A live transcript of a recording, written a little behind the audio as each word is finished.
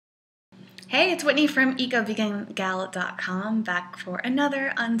Hey, it's Whitney from EcoVeganGal.com back for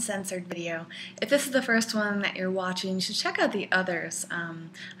another uncensored video. If this is the first one that you're watching, you should check out the others. I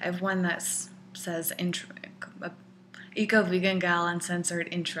have one that says intro, Eco Vegan Gal Uncensored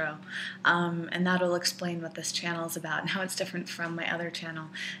Intro, and that'll explain what this channel is about and how it's different from my other channel.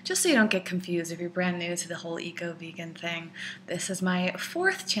 Just so you don't get confused if you're brand new to the whole eco-vegan thing, this is my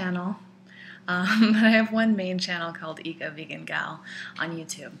fourth channel, but I have one main channel called Eco Vegan Gal on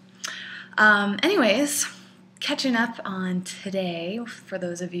YouTube. Anyways, catching up on today, for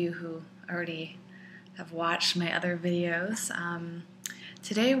those of you who already have watched my other videos,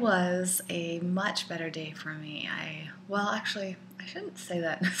 today was a much better day for me. Well, actually, I shouldn't say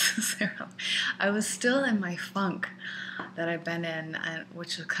that necessarily. I was still in my funk that I've been in,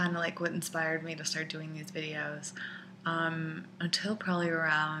 which is kind of like what inspired me to start doing these videos, until probably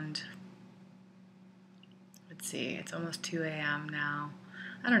around, let's see, it's almost 2 a.m. now.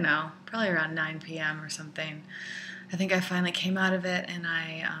 I don't know, probably around 9 p.m. or something. I think I finally came out of it and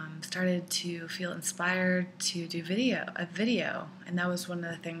I started to feel inspired to do a video. And that was one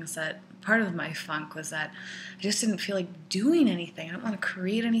of the things that, part of my funk was that I just didn't feel like doing anything. I didn't want to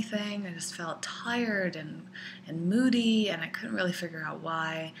create anything. I just felt tired and moody, and I couldn't really figure out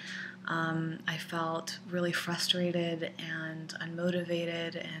why. I felt really frustrated and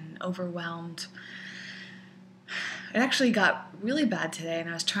unmotivated and overwhelmed. It actually got really bad today, and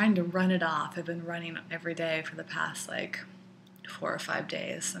I was trying to run it off. I've been running every day for the past like 4 or 5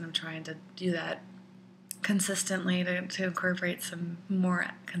 days, and I'm trying to do that consistently to incorporate some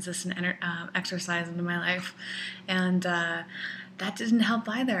more consistent exercise into my life, and that didn't help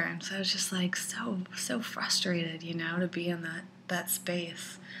either. And so I was just like so frustrated, you know, to be in that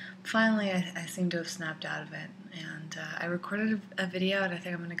space. Finally, I seem to have snapped out of it, and I recorded a video, and I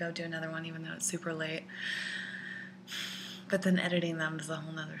think I'm going to go do another one, even though it's super late. But then editing them is a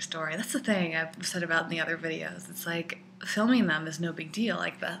whole nother story. That's the thing I've said about in the other videos. It's like filming them is no big deal.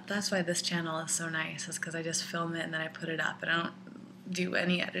 Like that's why this channel is so nice, is because I just film it and then I put it up, and I don't do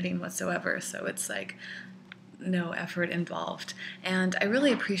any editing whatsoever. So it's like no effort involved. And I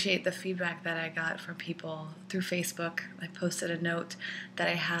really appreciate the feedback that I got from people through Facebook. I posted a note that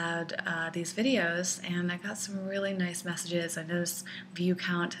I had these videos, and I got some really nice messages. I noticed view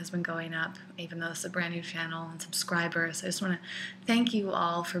count has been going up, even though it's a brand new channel, and subscribers. I just want to thank you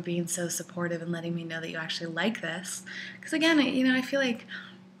all for being so supportive and letting me know that you actually like this. Because again, I feel like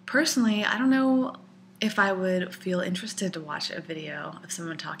personally, I don't know if I would feel interested to watch a video of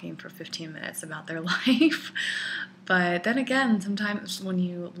someone talking for 15 minutes about their life. But then again, sometimes when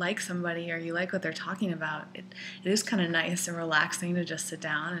you like somebody or you like what they're talking about, it is kind of nice and relaxing to just sit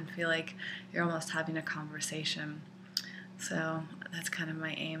down and feel like you're almost having a conversation. So that's kind of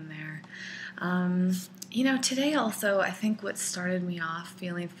my aim there. Today also, I think what started me off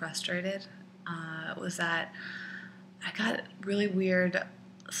feeling frustrated was that I got really weird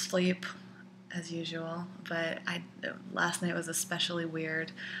sleep as usual, but last night was especially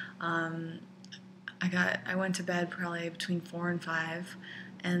weird. I went to bed probably between 4 and 5,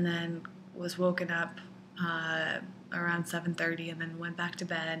 and then was woken up around 7:30, and then went back to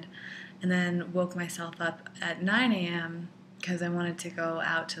bed, and then woke myself up at 9 a.m. because I wanted to go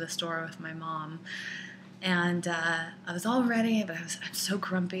out to the store with my mom. And I was all ready, but I'm so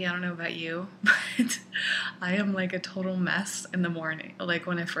grumpy. I don't know about you, but I am like a total mess in the morning. Like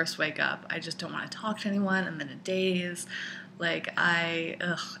when I first wake up, I just don't want to talk to anyone. I'm in a daze. Like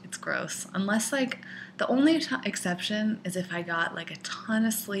it's gross. Unless like the only exception is if I got like a ton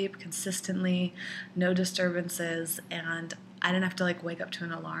of sleep consistently, no disturbances, and I didn't have to like wake up to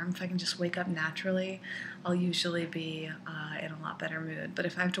an alarm. If I can just wake up naturally, I'll usually be in a lot better mood. But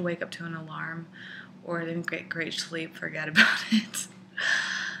if I have to wake up to an alarm or I didn't get great sleep, forget about it.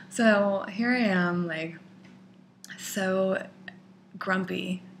 So here I am, like so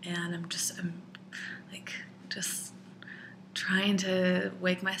grumpy, and I'm like just trying to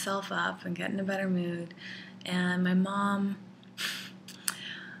wake myself up and get in a better mood. And my mom,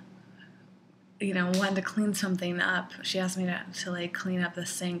 wanted to clean something up. She asked me to like clean up the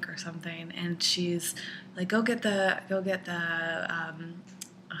sink or something, and she's like, go get the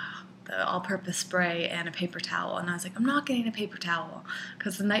all-purpose spray and a paper towel. And I was like, I'm not getting a paper towel,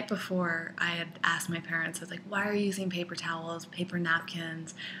 because the night before I had asked my parents, I was like, why are you using paper towels, paper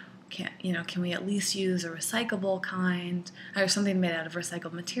napkins? Can we at least use a recyclable kind, or something made out of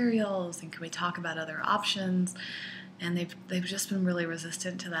recycled materials, and can we talk about other options? And they've just been really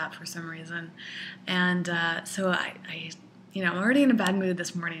resistant to that for some reason. And so I I'm already in a bad mood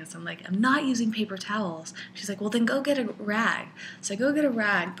this morning, so I'm like, I'm not using paper towels. She's like, well, then go get a rag. So I go get a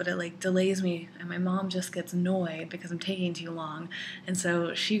rag, but it like delays me, and my mom just gets annoyed because I'm taking too long. And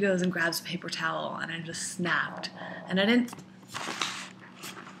so she goes and grabs a paper towel, and I just snapped. And I didn't.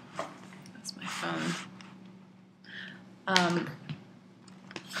 That's my phone.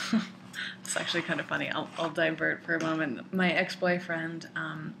 It's actually kind of funny. I'll divert for a moment. My ex-boyfriend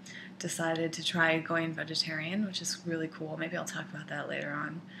decided to try going vegetarian, which is really cool. Maybe I'll talk about that later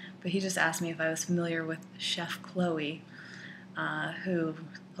on. But he just asked me if I was familiar with Chef Chloe, who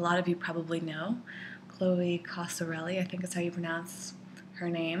a lot of you probably know. Chloe Coscarelli, I think is how you pronounce her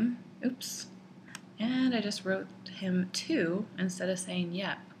name. Oops. And I just wrote him 2 instead of saying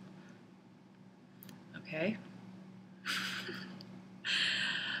yep. Okay.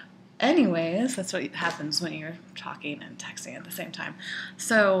 Anyways, that's what happens when you're talking and texting at the same time.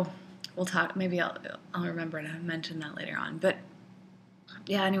 So we'll talk. Maybe I'll remember to mention that later on. But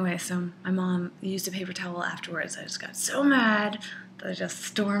yeah, anyway, so my mom used a paper towel afterwards. I just got so mad that I just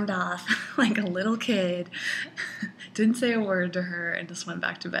stormed off like a little kid. Didn't say a word to her and just went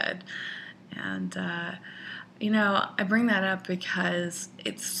back to bed. And I bring that up because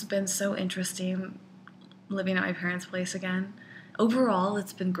it's been so interesting living at my parents' place again. Overall,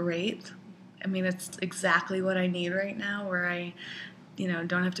 it's been great. I mean, it's exactly what I need right now, where I,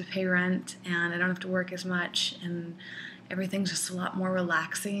 don't have to pay rent and I don't have to work as much, and everything's just a lot more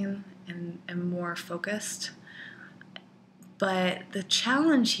relaxing and more focused. But the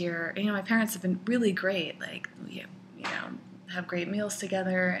challenge here, my parents have been really great. Like, we, have great meals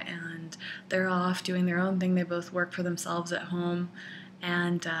together, and they're off doing their own thing. They both work for themselves at home,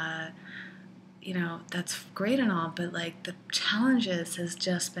 and that's great and all, but like the challenges has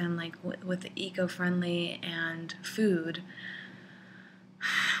just been like with the eco-friendly and food.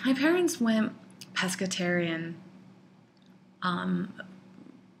 My parents went pescatarian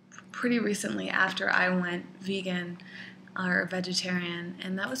pretty recently after I went vegan or vegetarian,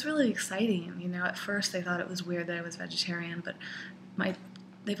 and that was really exciting. At first they thought it was weird that I was vegetarian, but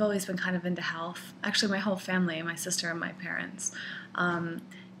they've always been kind of into health. Actually, my whole family, my sister and my parents,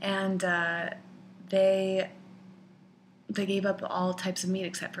 they gave up all types of meat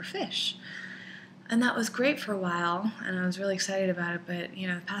except for fish. And that was great for a while, and I was really excited about it, but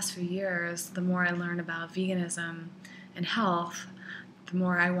the past few years, the more I learn about veganism and health, the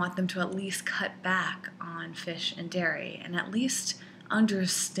more I want them to at least cut back on fish and dairy and at least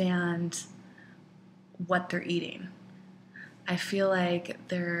understand what they're eating. I feel like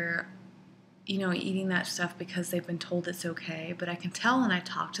they're eating that stuff because they've been told it's okay, but I can tell when I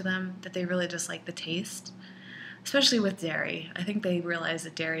talk to them that they really just like the taste, especially with dairy. I think they realize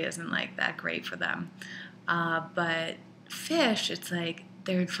that dairy isn't like that great for them. But fish, it's like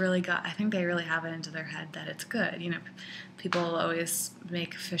I think they really have it into their head that it's good. People always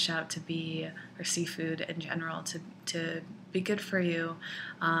make fish out to be, or seafood in general, to be good for you,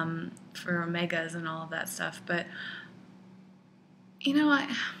 for omegas and all of that stuff. But,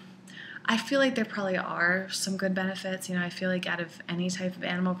 I feel like there probably are some good benefits. I feel like out of any type of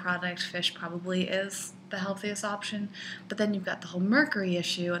animal product, fish probably is the healthiest option. But then you've got the whole mercury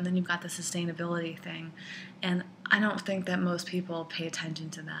issue, and then you've got the sustainability thing. And I don't think that most people pay attention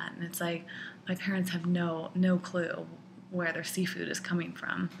to that. And it's like my parents have no clue where their seafood is coming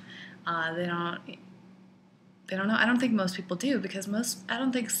from. They don't know. I don't think most people do, because I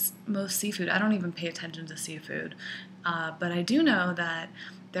don't think most seafood, I don't even pay attention to seafood. But I do know that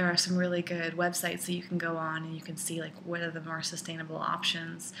there are some really good websites that you can go on and you can see like what are the more sustainable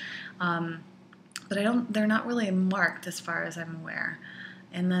options. But they're not really marked as far as I'm aware.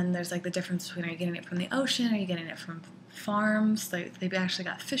 And then there's like the difference between, are you getting it from the ocean, are you getting it from farms? Like they've actually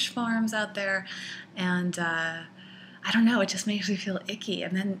got fish farms out there, and I don't know, it just makes me feel icky.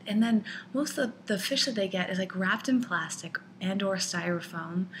 And then most of the fish that they get is like wrapped in plastic and or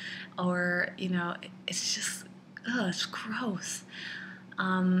styrofoam, or it's just it's gross.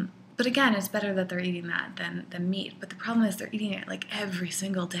 But again, it's better that they're eating that than meat. But the problem is they're eating it like every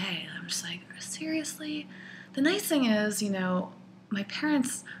single day. And I'm just like, seriously? The nice thing is, my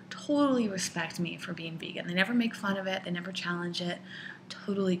parents totally respect me for being vegan. They never make fun of it. They never challenge it.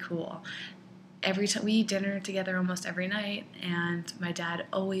 Totally cool. Every time we eat dinner together almost every night, and my dad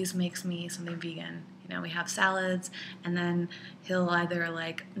always makes me something vegan. We have salads, and then he'll either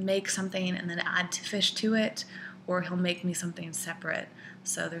like make something and then add fish to it, or he'll make me something separate.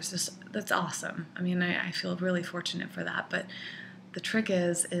 So that's awesome. I mean, I feel really fortunate for that. But the trick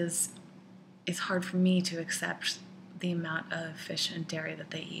is it's hard for me to accept the amount of fish and dairy that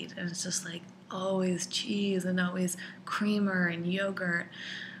they eat. And it's just like always cheese and always creamer and yogurt.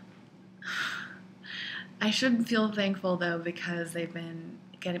 I should feel thankful though because they've been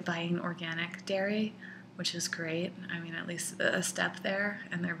buying organic dairy, which is great. I mean, at least a step there,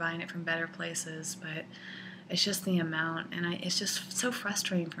 and they're buying it from better places. But it's just the amount, and it's just so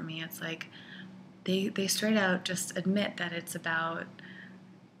frustrating for me. It's like they straight out just admit that it's about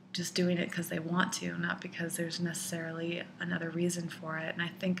just doing it because they want to, not because there's necessarily another reason for it. And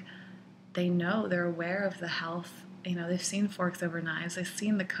I think they know, they're aware of the health. You know, they've seen Forks Over Knives, they've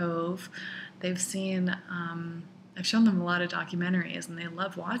seen The Cove, they've seen, I've shown them a lot of documentaries and they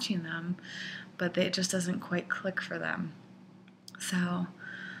love watching them, but it just doesn't quite click for them. So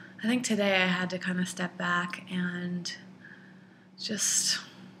I think today I had to kind of step back and just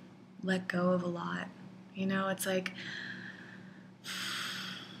let go of a lot. You know, it's like,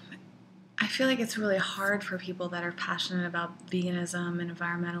 I feel like it's really hard for people that are passionate about veganism and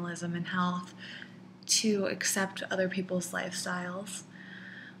environmentalism and health to accept other people's lifestyles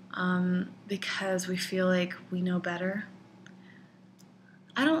because we feel like we know better.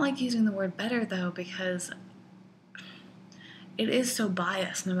 I don't like using the word better though because it is so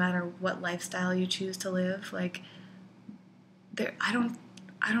biased no matter what lifestyle you choose to live. Like I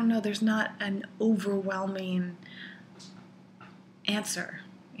don't know, there's not an overwhelming answer,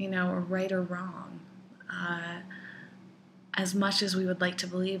 you know, or right or wrong. As much as we would like to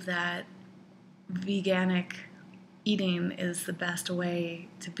believe that veganic eating is the best way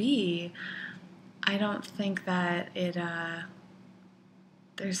to be, I don't think that it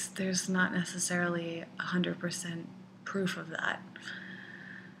there's not necessarily 100% proof of that.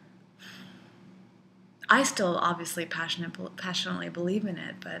 I still obviously passionately believe in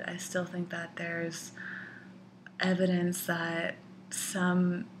it, but I still think that there's evidence that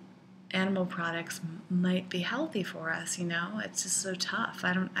some animal products might be healthy for us, you know? It's just so tough.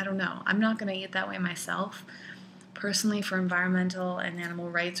 I don't know. I'm not going to eat that way myself. Personally, for environmental and animal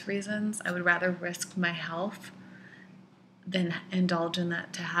rights reasons, I would rather risk my health than indulge in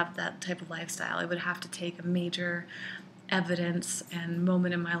that, to have that type of lifestyle. I would have to take a major evidence and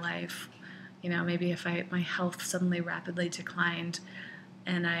moment in my life. You know, maybe if my health suddenly rapidly declined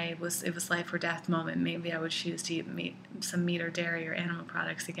and it was life or death moment, maybe I would choose to eat some meat or dairy or animal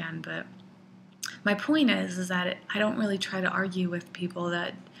products again. But my point is that I don't really try to argue with people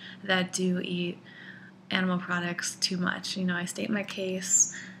that do eat animal products too much. You know, I state my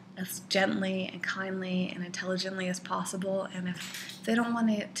case as gently and kindly and intelligently as possible, and if they don't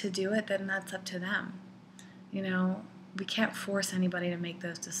want to do it, then that's up to them. You know, we can't force anybody to make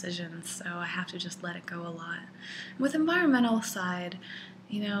those decisions, so I have to just let it go a lot. With environmental side,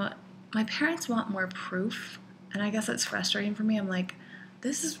 you know, my parents want more proof, and I guess it's frustrating for me. I'm like,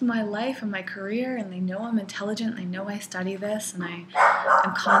 this is my life and my career, and they know I'm intelligent, they know I study this, and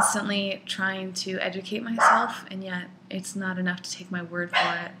I'm constantly trying to educate myself, and yet it's not enough to take my word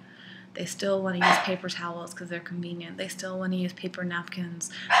for it. They still want to use paper towels because they're convenient. They still want to use paper napkins.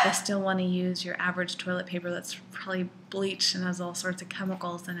 They still want to use your average toilet paper that's probably bleached and has all sorts of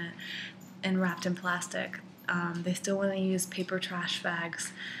chemicals in it and wrapped in plastic. They still want to use paper trash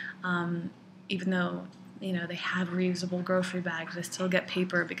bags, even though, you know, they have reusable grocery bags. They still get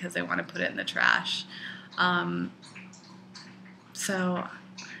paper because they want to put it in the trash. So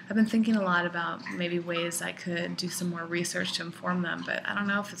I've been thinking a lot about maybe ways I could do some more research to inform them, but I don't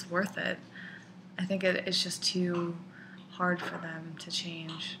know if it's worth it. I think it's just too hard for them to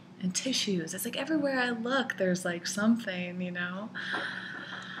change. And tissues, it's like everywhere I look, there's like something, you know?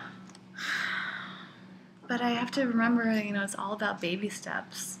 But I have to remember, you know, it's all about baby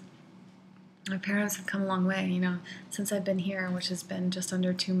steps. My parents have come a long way, you know, since I've been here, which has been just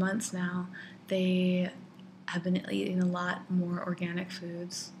under 2 months now. They have been eating a lot more organic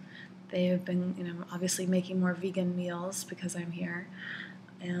foods. They have been, you know, obviously making more vegan meals because I'm here.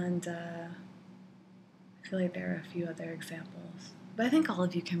 And I feel like there are a few other examples. But I think all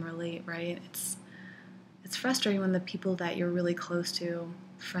of you can relate, right? It's frustrating when the people that you're really close to,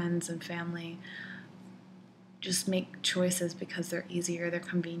 friends and family, just make choices because they're easier, they're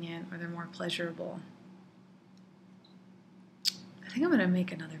convenient, or they're more pleasurable. I think I'm going to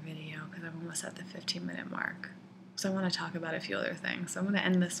make another video because I'm almost at the 15-minute mark. So I want to talk about a few other things. So I'm going to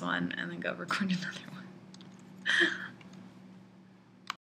end this one and then go record another one.